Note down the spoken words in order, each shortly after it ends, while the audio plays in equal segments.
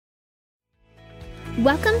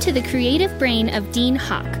Welcome to the creative brain of Dean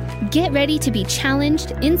Hawk. Get ready to be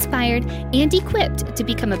challenged, inspired, and equipped to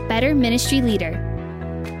become a better ministry leader.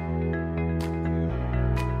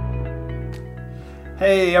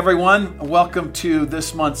 Hey everyone, welcome to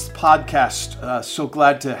this month's podcast. So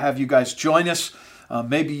glad to have you guys join us.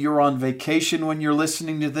 Maybe you're on vacation when you're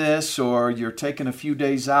listening to this, or you're taking a few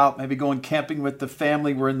days out, maybe going camping with the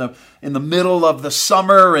family. We're in the middle of the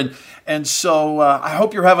summer, and so I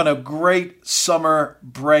hope you're having a great summer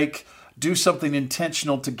break. Do something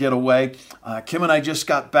intentional to get away. Kim and I just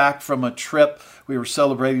got back from a trip. We were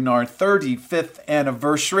celebrating our 35th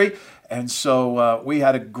anniversary, and so we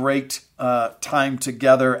had a great time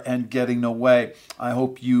together and getting away. I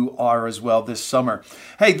hope you are as well this summer.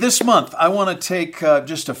 Hey, this month, I want to take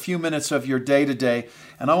just a few minutes of your day today,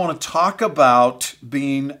 and I want to talk about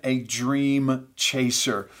being a dream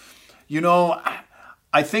chaser. You know,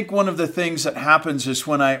 I think one of the things that happens is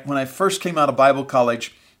when I first came out of Bible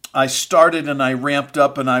college, I started and I ramped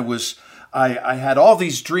up, and I had all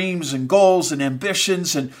these dreams and goals and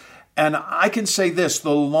ambitions, and I can say this: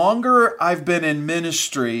 the longer I've been in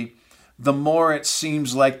ministry, the more it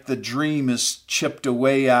seems like the dream is chipped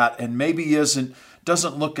away at and maybe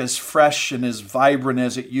doesn't look as fresh and as vibrant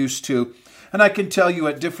as it used to. And I can tell you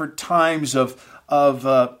at different times of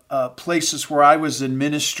places where I was in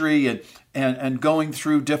ministry and going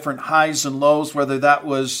through different highs and lows, whether that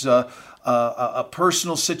was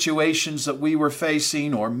personal situations that we were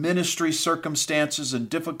facing or ministry circumstances and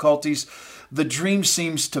difficulties, the dream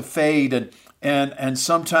seems to fade, and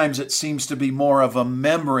sometimes it seems to be more of a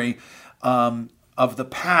memory of the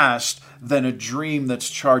past than a dream that's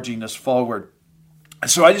charging us forward.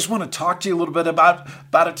 So I just want to talk to you a little bit about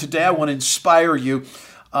it today. I want to inspire you.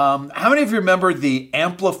 How many of you remember the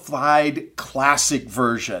Amplified Classic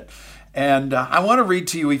version? And I want to read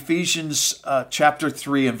to you Ephesians chapter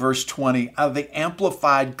 3 and verse 20 out of the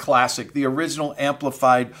Amplified Classic, the original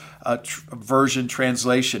Amplified version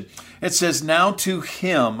translation. It says, "Now to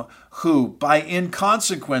him who, by in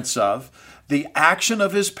consequence of the action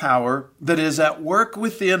of his power that is at work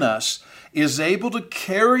within us, is able to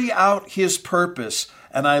carry out his purpose,"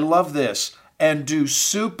 and I love this, "and do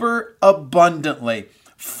super abundantly,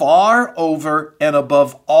 far over and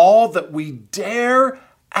above all that we dare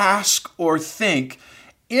ask or think,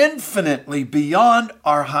 infinitely beyond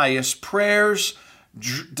our highest prayers,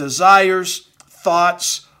 desires,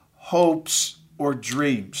 thoughts, hopes, or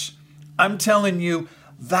dreams." I'm telling you,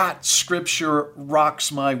 that scripture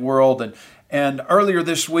rocks my world. And earlier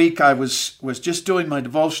this week, I was just doing my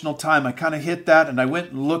devotional time. I kind of hit that, and I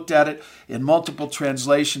went and looked at it in multiple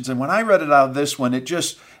translations. And when I read it out of this one, it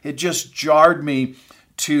just jarred me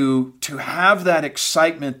to have that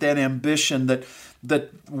excitement, that ambition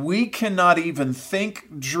that we cannot even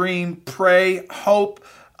think, dream, pray, hope,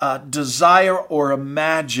 desire, or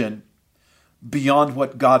imagine beyond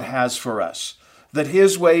what God has for us. That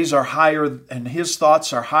his ways are higher and his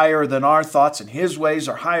thoughts are higher than our thoughts, and his ways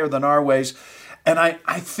are higher than our ways. And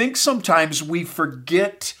I think sometimes we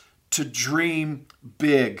forget to dream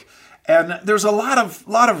big. And there's a lot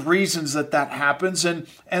of reasons that happens, and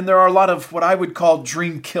there are a lot of what I would call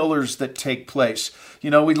dream killers that take place. You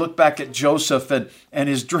know, we look back at Joseph, and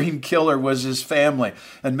his dream killer was his family.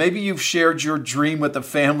 And maybe you've shared your dream with a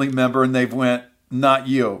family member, and they've went, "Not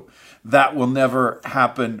you. That will never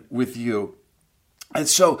happen with you." And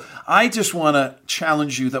so I just want to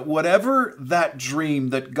challenge you that whatever that dream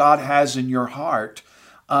that God has in your heart,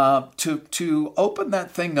 to open that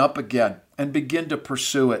thing up again and begin to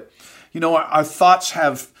pursue it. You know, our thoughts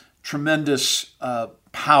have tremendous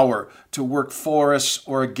power to work for us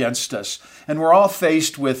or against us. And we're all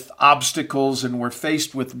faced with obstacles, and we're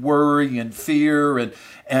faced with worry and fear,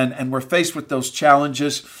 and we're faced with those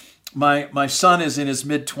challenges. My son is in his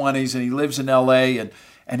mid-20s, and he lives in LA,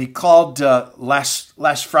 and he called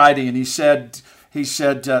last Friday, and he said,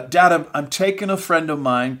 "Dad, I'm taking a friend of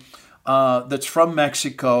mine that's from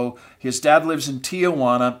Mexico. His dad lives in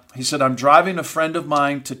Tijuana." He said, "I'm driving a friend of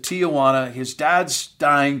mine to Tijuana. His dad's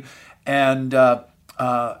dying, and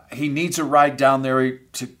he needs a ride down there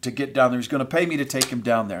to get down there. He's going to pay me to take him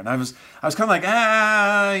down there." And I was kind of like,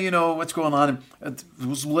 what's going on? And it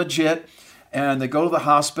was legit. And they go to the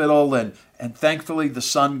hospital, and thankfully the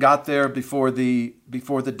son got there before the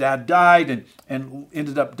dad died, and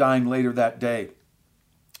ended up dying later that day.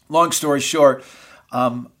 Long story short,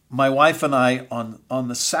 my wife and I on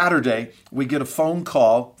the Saturday, we get a phone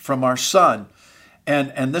call from our son,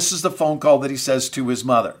 and this is the phone call that he says to his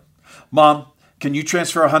mother: "Mom, can you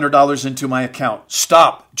transfer $100 into my account?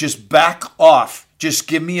 Stop, just back off, just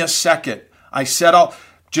give me a second. I said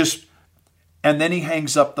and then he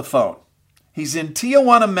hangs up the phone. He's in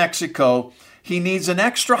Tijuana, Mexico. he needs an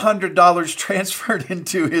extra $100 transferred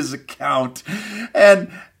into his account, and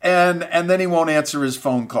then he won't answer his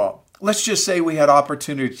phone call. Let's just say we had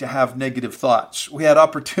opportunity to have negative thoughts. We had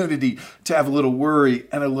opportunity to have a little worry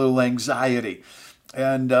and a little anxiety.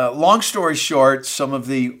 And long story short, some of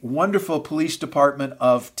the wonderful police department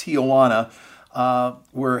of Tijuana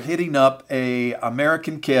were hitting up an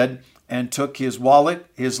American kid and took his wallet,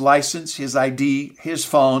 his license, his ID, his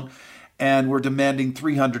phone, and were demanding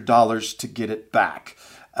 $300 to get it back.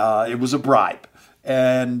 It was a bribe.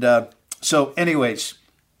 And so anyways,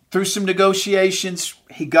 through some negotiations,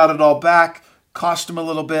 he got it all back, cost him a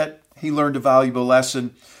little bit. He learned a valuable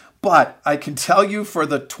lesson. But I can tell you, for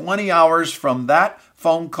the 20 hours from that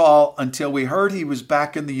phone call until we heard he was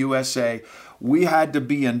back in the USA, we had to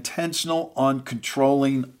be intentional on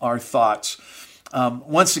controlling our thoughts.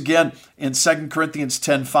 Once again, in 2 Corinthians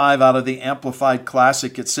 10:5 out of the Amplified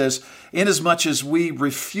Classic, it says, "Inasmuch as we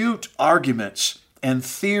refute arguments and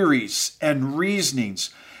theories and reasonings,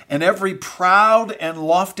 and every proud and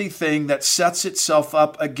lofty thing that sets itself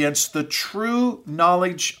up against the true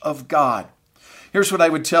knowledge of God." Here's what I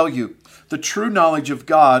would tell you. The true knowledge of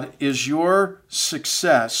God is your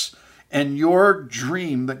success and your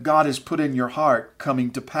dream that God has put in your heart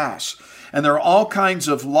coming to pass. And there are all kinds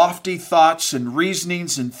of lofty thoughts and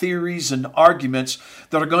reasonings and theories and arguments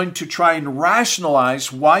that are going to try and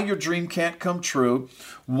rationalize why your dream can't come true,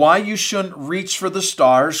 why you shouldn't reach for the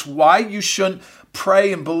stars, why you shouldn't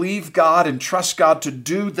pray and believe God and trust God to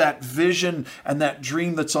do that vision and that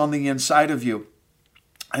dream that's on the inside of you.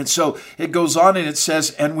 And so it goes on and it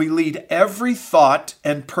says, "And we lead every thought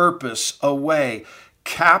and purpose away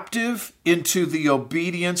captive into the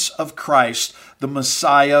obedience of Christ, the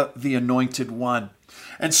Messiah, the Anointed One."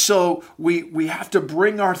 And so we have to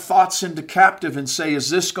bring our thoughts into captive and say, is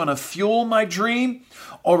this going to fuel my dream,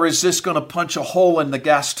 or is this going to punch a hole in the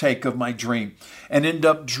gas tank of my dream and end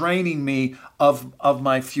up draining me of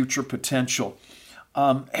my future potential?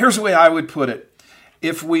 Here's the way I would put it.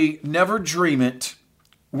 If we never dream it,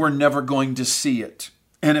 we're never going to see it.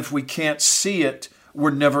 And if we can't see it,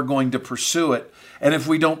 we're never going to pursue it. And if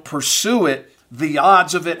we don't pursue it, the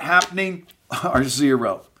odds of it happening are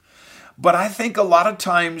zero. But I think a lot of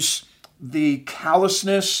times the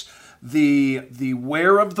callousness, the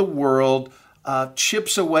wear of the world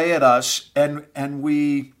chips away at us, and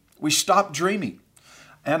we stop dreaming.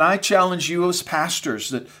 And I challenge you as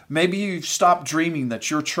pastors that maybe you've stopped dreaming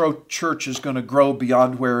that your church is going to grow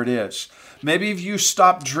beyond where it is. Maybe if you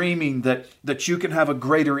stop dreaming that you can have a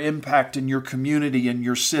greater impact in your community, in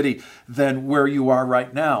your city, than where you are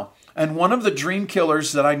right now. And one of the dream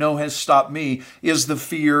killers that I know has stopped me is the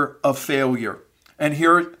fear of failure. And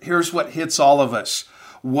here's what hits all of us.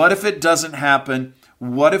 What if it doesn't happen?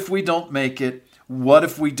 What if we don't make it? What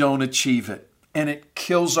if we don't achieve it? And it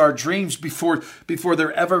kills our dreams before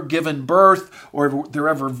they're ever given birth, or they're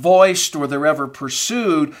ever voiced, or they're ever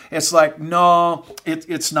pursued. It's like, no,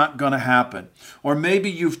 it's not going to happen. Or maybe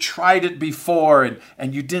you've tried it before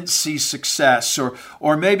and you didn't see success.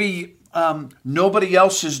 Or maybe nobody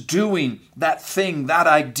else is doing that thing, that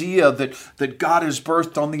idea that God has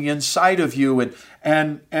birthed on the inside of you.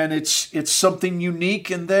 And it's something unique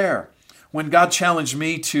in there. When God challenged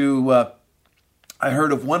me to... I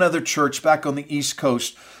heard of one other church back on the East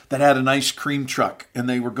Coast that had an ice cream truck, and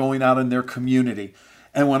they were going out in their community.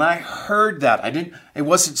 And when I heard that, it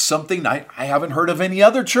wasn't something, I haven't heard of any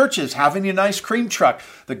other churches having an ice cream truck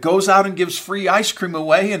that goes out and gives free ice cream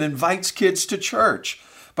away and invites kids to church.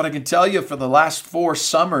 But I can tell you, for the last 4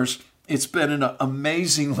 summers, it's been an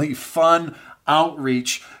amazingly fun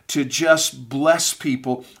outreach to just bless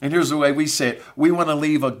people. And here's the way we say it. We want to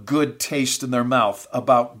leave a good taste in their mouth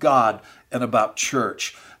about God and about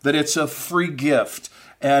church, that it's a free gift.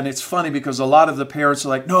 And it's funny because a lot of the parents are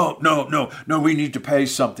like, no, we need to pay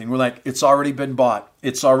something. We're like, it's already been bought.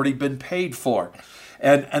 It's already been paid for.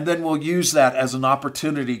 And then we'll use that as an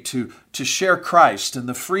opportunity to share Christ and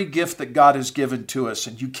the free gift that God has given to us.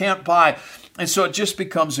 And you can't buy. And so it just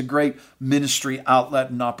becomes a great ministry outlet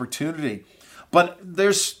and opportunity. But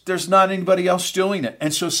there's not anybody else doing it.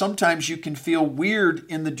 And so sometimes you can feel weird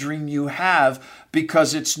in the dream you have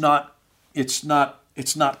because it's not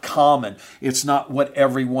common. It's not what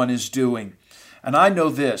everyone is doing. And I know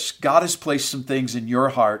this, God has placed some things in your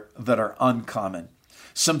heart that are uncommon.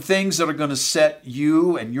 Some things that are going to set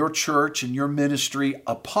you and your church and your ministry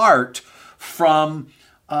apart from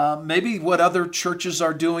maybe what other churches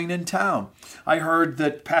are doing in town. I heard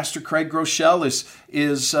that Pastor Craig Groeschel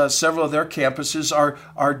is several of their campuses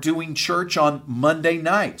are doing church on Monday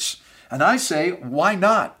nights. And I say, why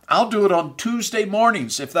not? I'll do it on Tuesday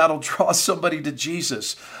mornings if that'll draw somebody to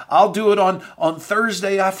Jesus. I'll do it on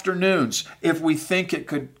Thursday afternoons if we think it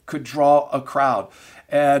could draw a crowd.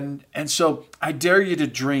 And so I dare you to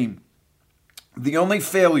dream. The only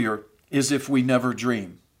failure is if we never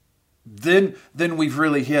dream. Then we've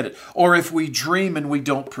really hit it. Or if we dream and we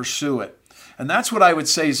don't pursue it. And that's what I would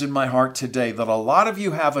say is in my heart today, that a lot of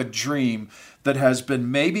you have a dream that has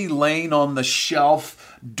been maybe laying on the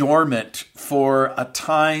shelf dormant for a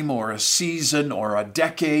time or a season or a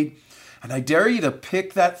decade. And I dare you to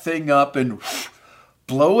pick that thing up and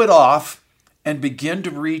blow it off and begin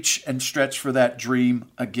to reach and stretch for that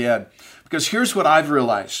dream again. Because here's what I've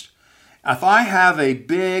realized. If I have a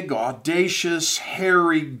big, audacious,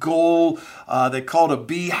 hairy goal, they call it a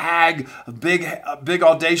BHAG, a big,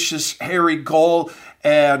 audacious, hairy goal,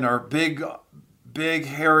 and our big,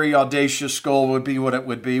 hairy, audacious goal would be what it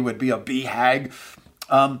would be a BHAG.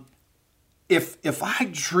 If I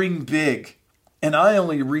dream big and I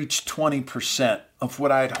only reach 20% of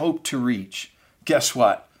what I'd hoped to reach, guess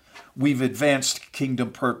what? We've advanced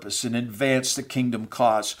kingdom purpose and advanced the kingdom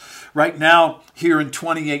cause. Right now, here in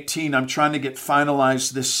 2018, I'm trying to get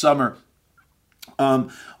finalized this summer. Our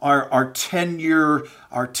 10-year,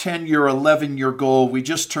 11-year goal. We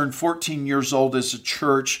just turned 14 years old as a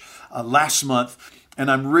church last month. And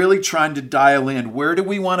I'm really trying to dial in. Where do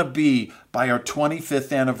we want to be by our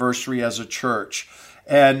 25th anniversary as a church?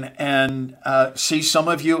 And see, some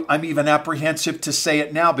of you, I'm even apprehensive to say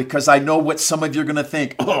it now because I know what some of you are going to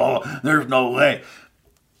think. Oh, there's no way.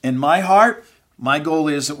 In my heart, my goal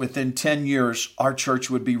is that within 10 years, our church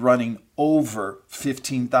would be running over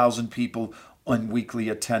 15,000 people on weekly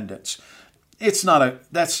attendance. It's not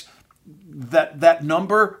that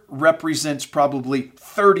number represents probably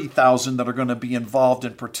 30,000 that are going to be involved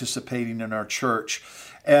in participating in our church.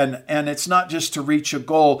 And it's not just to reach a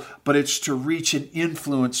goal, but it's to reach an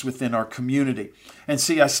influence within our community. And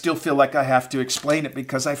see, I still feel like I have to explain it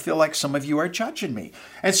because I feel like some of you are judging me.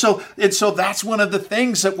 And so that's one of the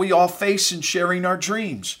things that we all face in sharing our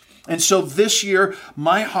dreams. And so this year,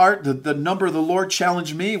 my heart, the number the Lord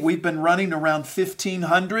challenged me, we've been running around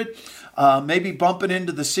 1,500, maybe bumping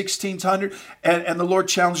into the 1,600. And the Lord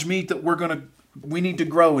challenged me that we need to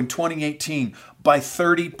grow in 2018 by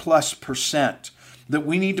 30+%. That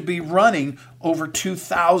we need to be running over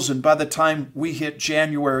 2,000 by the time we hit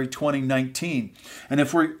January 2019. And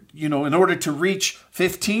if we're, in order to reach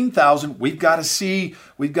 15,000, we've got to see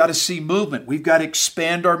movement. We've got to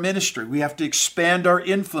expand our ministry. We have to expand our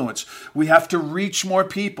influence. We have to reach more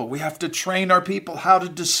people. We have to train our people how to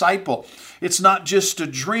disciple. It's not just a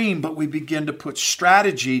dream, but we begin to put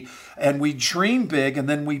strategy and we dream big and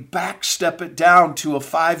then we backstep it down to a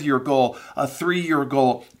 5-year goal, a 3-year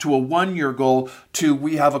goal, to a 1-year goal, to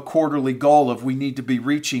we have a quarterly goal of we need to be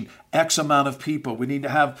reaching X amount of people. We need to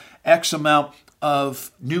have X amount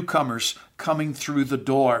of newcomers coming through the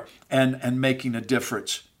door and making a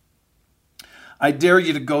difference. I dare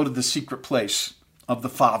you to go to the secret place of the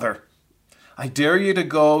Father. I dare you to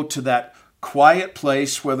go to that quiet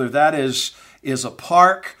place, whether that is a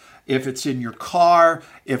park, if it's in your car,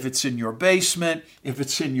 if it's in your basement, if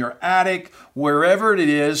it's in your attic, wherever it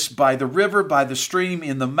is, by the river, by the stream,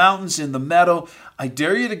 in the mountains, in the meadow. I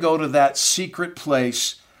dare you to go to that secret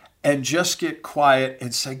place and just get quiet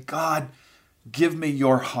and say, God, give me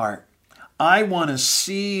your heart. I want to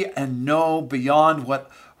see and know beyond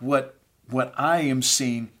what I am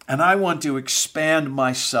seeing, and I want to expand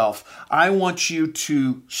myself. I want you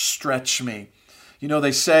to stretch me.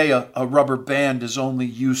 They say a rubber band is only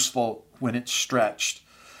useful when it's stretched.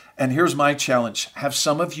 And here's my challenge. Have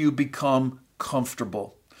some of you become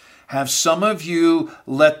comfortable? Have some of you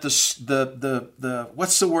let the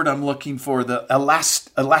what's the word I'm looking for? The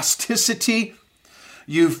elasticity.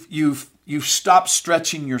 You've stopped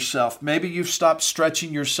stretching yourself. Maybe you've stopped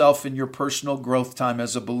stretching yourself in your personal growth time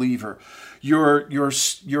as a believer. Your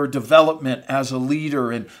development as a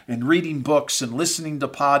leader and reading books and listening to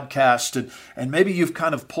podcasts. And maybe you've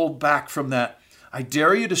kind of pulled back from that. I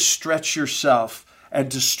dare you to stretch yourself and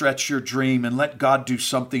to stretch your dream and let God do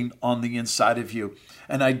something on the inside of you.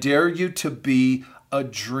 And I dare you to be a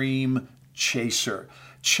dream chaser.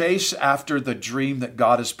 Chase after the dream that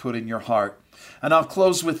God has put in your heart. And I'll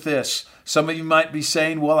close with this. Some of you might be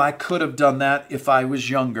saying, well, I could have done that if I was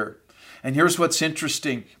younger. And here's what's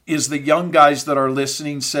interesting, is the young guys that are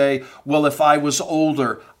listening say, well, if I was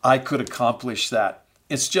older, I could accomplish that.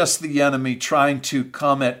 It's just the enemy trying to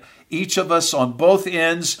come at each of us on both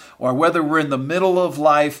ends, or whether we're in the middle of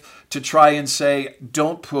life, to try and say,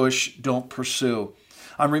 don't push, don't pursue.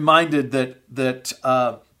 I'm reminded that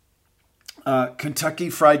Kentucky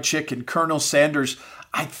Fried Chicken, Colonel Sanders,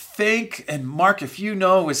 I think, and Mark, if you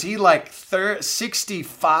know, is he like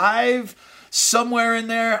 65? Somewhere in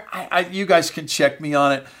there? You guys can check me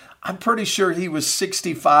on it. I'm pretty sure he was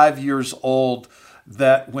 65 years old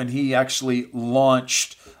that when he actually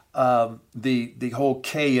launched the whole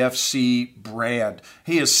KFC brand.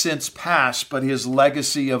 He has since passed, but his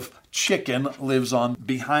legacy of chicken lives on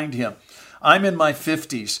behind him. I'm in my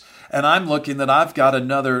 50s, and I'm looking that I've got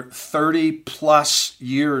another 30 plus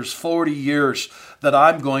years, 40 years that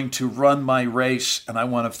I'm going to run my race, and I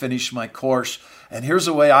want to finish my course. And here's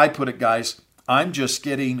the way I put it, guys. I'm just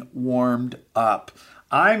getting warmed up.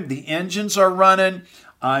 The engines are running.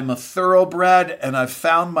 I'm a thoroughbred, and I've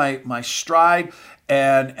found my stride,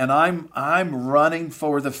 and I'm running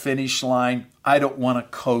for the finish line. I don't want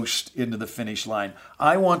to coast into the finish line.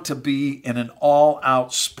 I want to be in an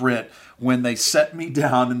all-out sprint when they set me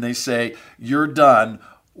down and they say, "You're done.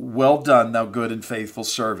 Well done, thou good and faithful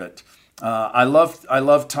servant." I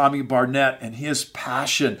love Tommy Barnett and his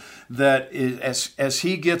passion that as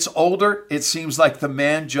he gets older, it seems like the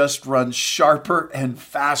man just runs sharper and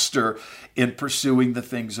faster in pursuing the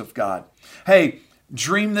things of God. Hey,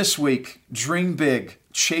 dream this week, dream big,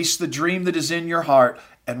 chase the dream that is in your heart,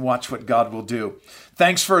 and watch what God will do.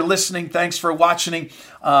 Thanks for listening. Thanks for watching.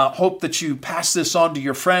 Hope that you pass this on to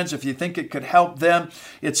your friends if you think it could help them.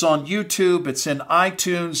 It's on YouTube. It's in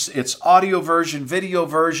iTunes. It's audio version, video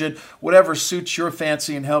version, whatever suits your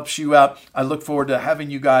fancy and helps you out. I look forward to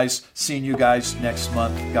seeing you guys next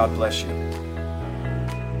month. God bless you.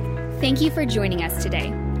 Thank you for joining us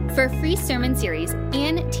today. For a free sermon series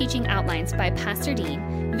and teaching outlines by Pastor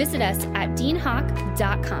Dean, visit us at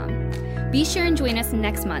deanhawk.com. Be sure and join us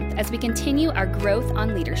next month as we continue our growth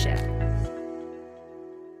on leadership.